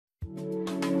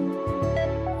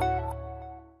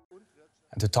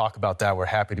And to talk about that, we're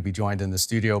happy to be joined in the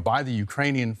studio by the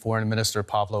Ukrainian Foreign Minister,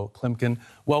 Pavlo Klimkin.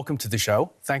 Welcome to the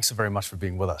show. Thanks so very much for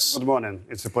being with us. Good morning.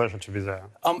 It's a pleasure to be there.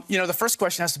 The first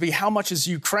question has to be, how much is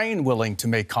Ukraine willing to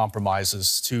make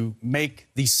compromises to make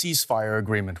the ceasefire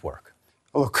agreement work?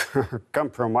 Look,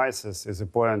 compromises is a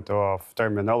point of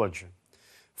terminology.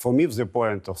 For me, the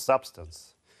point of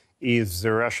substance is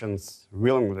the Russians'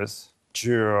 willingness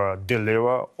to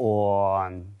deliver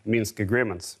on Minsk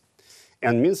agreements.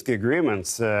 And Minsk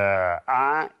agreements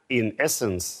are, in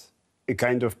essence, a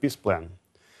kind of peace plan.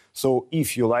 So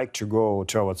if you like to go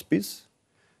towards peace,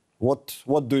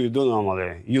 what do you do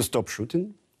normally? You stop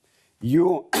shooting.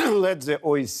 You let the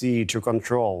OSCE to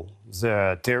control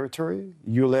the territory.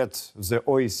 You let the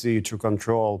OSCE to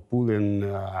control pulling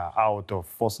out of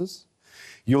forces.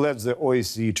 You let the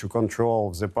OSCE to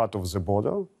control the part of the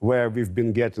border where we've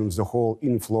been getting the whole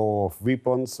inflow of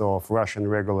weapons of Russian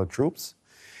regular troops.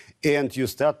 And you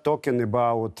start talking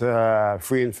about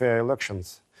free and fair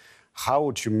elections. How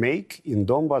to make in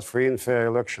Donbass free and fair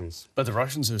elections. But the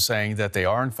Russians are saying that they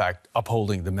are, in fact,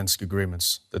 upholding the Minsk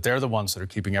agreements, that they're the ones that are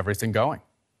keeping everything going.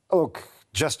 Look,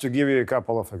 just to give you a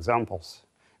couple of examples.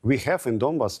 We have in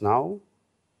Donbass now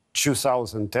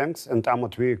 2,000 tanks and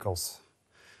armored vehicles.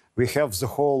 We have the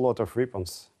whole lot of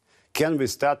weapons. Can we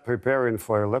start preparing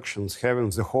for elections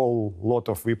having the whole lot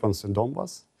of weapons in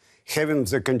Donbass? Having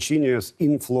the continuous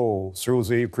inflow through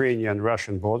the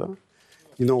Ukrainian-Russian border,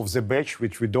 the batch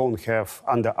which we don't have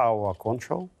under our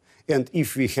control. And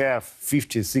if we have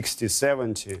 50, 60,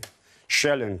 70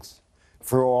 shellings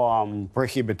from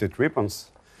prohibited weapons,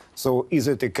 so is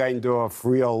it a kind of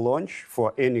real launch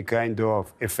for any kind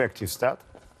of effective start?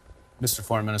 Mr.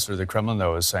 Foreign Minister, the Kremlin,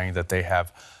 though, is saying that they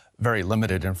have very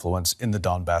limited influence in the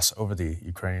Donbass over the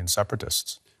Ukrainian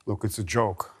separatists. Look, it's a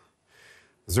joke.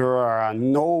 There are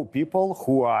no people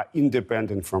who are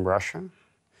independent from Russia.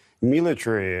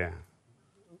 Military,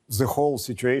 the whole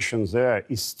situation there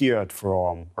is steered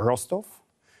from Rostov,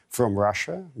 from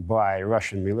Russia, by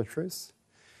Russian militaries.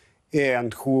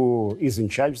 And who is in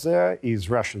charge there is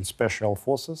Russian special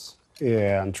forces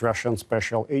and Russian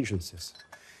special agencies.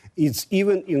 It's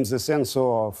even in the sense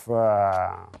of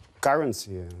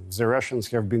currency. The Russians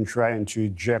have been trying to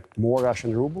eject more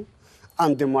Russian ruble,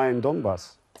 undermine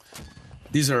Donbass.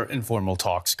 These are informal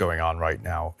talks going on right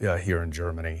now here in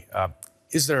Germany.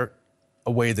 Is there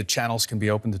a way that channels can be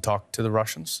open to talk to the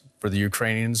Russians, for the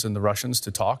Ukrainians and the Russians to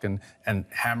talk and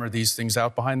hammer these things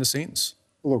out behind the scenes?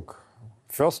 Look,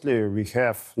 firstly, we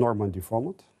have Normandy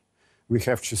format. We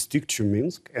have to stick to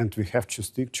Minsk and we have to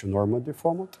stick to Normandy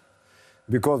format.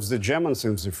 Because the Germans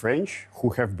and the French, who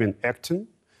have been acting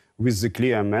with the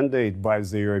clear mandate by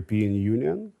the European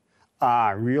Union,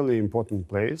 are really important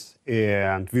players,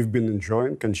 and we've been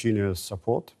enjoying continuous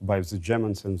support by the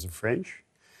Germans and the French.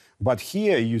 But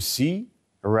here you see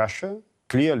Russia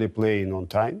clearly playing on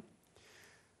time,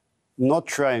 not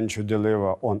trying to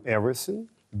deliver on everything,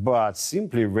 but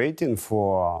simply waiting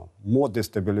for more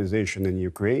destabilization in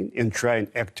Ukraine and trying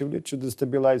actively to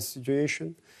destabilize the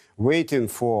situation, waiting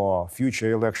for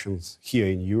future elections here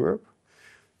in Europe,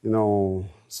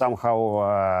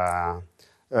 somehow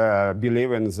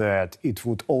believing that it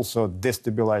would also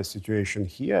destabilize situation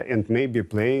here and maybe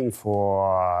playing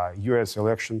for US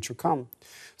election to come.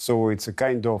 So it's a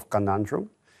kind of conundrum.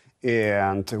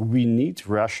 And we need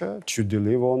Russia to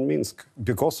deliver on Minsk.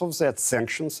 Because of that,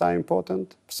 sanctions are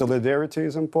important, solidarity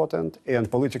is important, and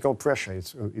political pressure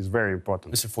is very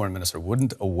important. Mr. Foreign Minister,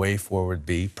 wouldn't a way forward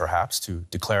be perhaps to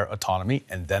declare autonomy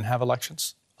and then have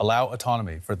elections? Allow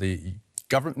autonomy for the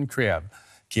government in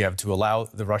Kiev to allow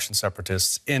the Russian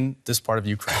separatists in this part of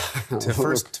Ukraine to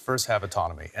first have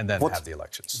autonomy and then have the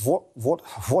elections.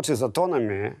 What is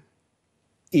autonomy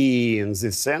in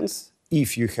this sense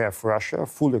if you have Russia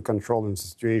fully controlling the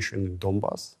situation in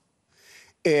Donbass?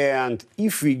 And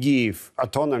if we give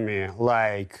autonomy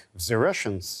like the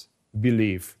Russians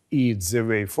believe it's the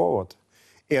way forward,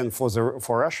 and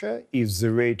for Russia it's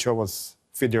the way towards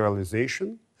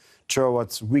federalization,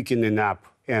 towards weakening up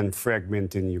and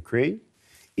fragmenting Ukraine,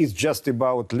 it's just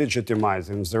about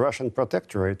legitimizing the Russian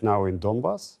protectorate now in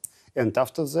Donbass. And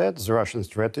after that, the Russian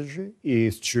strategy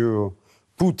is to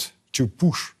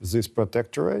push this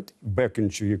protectorate back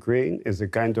into Ukraine as a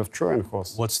kind of Trojan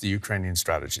horse. What's the Ukrainian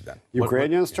strategy then?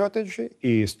 Ukrainian strategy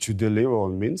is to deliver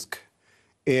on Minsk.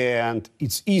 And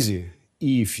it's easy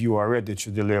if you are ready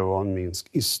to deliver on Minsk,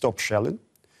 is stop shelling,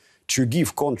 to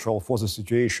give control for the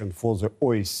situation for the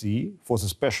OSCE, for the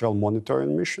special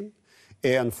monitoring mission,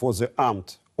 and for the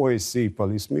armed OSCE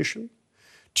police mission,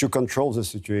 to control the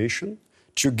situation,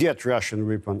 to get Russian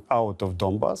weapons out of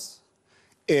Donbass,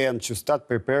 and to start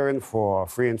preparing for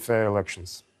free and fair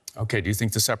elections. Okay, do you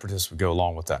think the separatists would go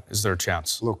along with that? Is there a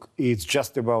chance? Look, it's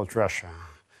just about Russia.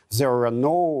 There are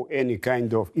no any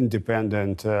kind of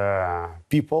independent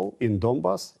people in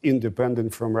Donbass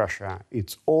independent from Russia.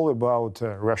 It's all about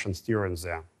Russian steering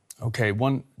there. Okay,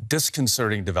 one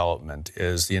disconcerting development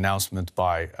is the announcement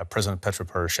by President Petro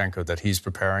Poroshenko that he's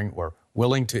preparing or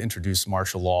willing to introduce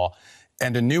martial law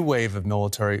and a new wave of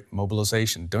military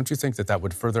mobilization. Don't you think that that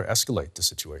would further escalate the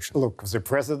situation? Look, the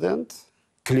president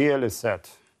clearly said,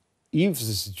 if the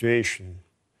situation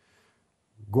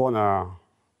gonna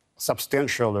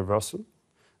substantially worsen,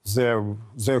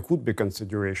 there could be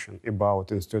consideration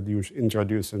about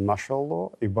introducing martial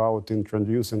law, about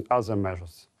introducing other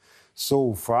measures.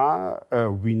 So far,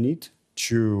 we need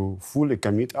to fully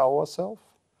commit ourselves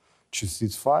to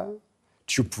ceasefire,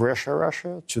 to pressure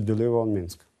Russia to deliver on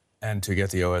Minsk. And to get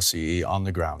the OSCE on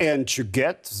the ground. And to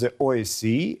get the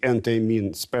OSCE, and I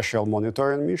mean special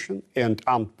monitoring mission and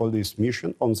armed police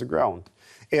mission on the ground.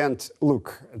 And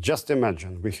look, just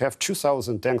imagine, we have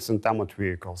 2,000 tanks and armored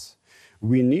vehicles.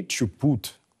 We need to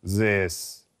put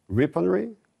this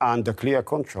weaponry under clear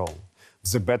control.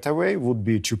 The better way would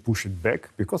be to push it back,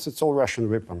 because it's all Russian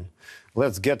weapon.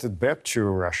 Let's get it back to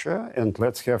Russia, and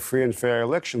let's have free and fair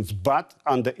elections, but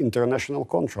under international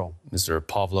control. Mr.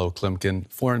 Pavlo Klimkin,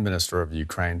 Foreign Minister of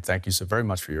Ukraine, thank you so very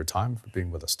much for your time, for being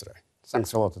with us today.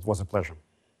 Thanks a lot. It was a pleasure.